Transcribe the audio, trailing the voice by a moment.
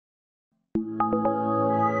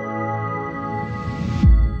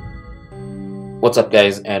What's up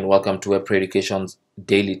guys, and welcome to Web Education's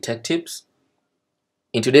daily tech tips.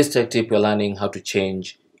 In today's tech tip, we're learning how to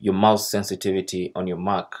change your mouse sensitivity on your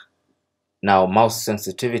Mac. Now, mouse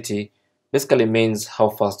sensitivity basically means how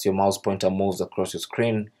fast your mouse pointer moves across your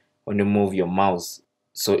screen when you move your mouse.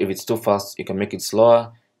 So if it's too fast, you can make it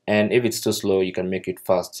slower, and if it's too slow, you can make it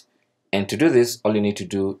fast. And to do this, all you need to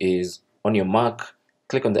do is on your Mac,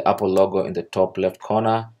 click on the Apple logo in the top left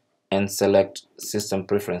corner and select System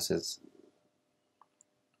Preferences.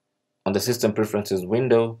 On the System Preferences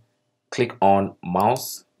window, click on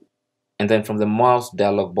Mouse, and then from the Mouse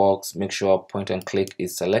dialog box, make sure Point and Click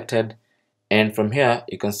is selected, and from here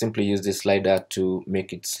you can simply use this slider to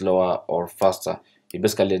make it slower or faster. You're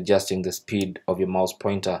basically adjusting the speed of your mouse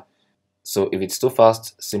pointer. So if it's too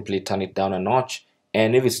fast, simply turn it down a notch,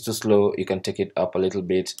 and if it's too slow, you can take it up a little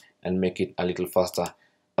bit and make it a little faster.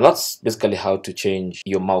 And that's basically how to change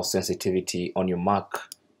your mouse sensitivity on your Mac.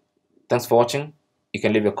 Thanks for watching. You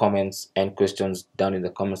can leave your comments and questions down in the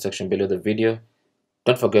comment section below the video.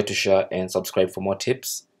 Don't forget to share and subscribe for more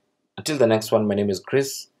tips. Until the next one, my name is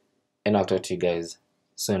Chris, and I'll talk to you guys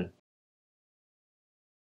soon.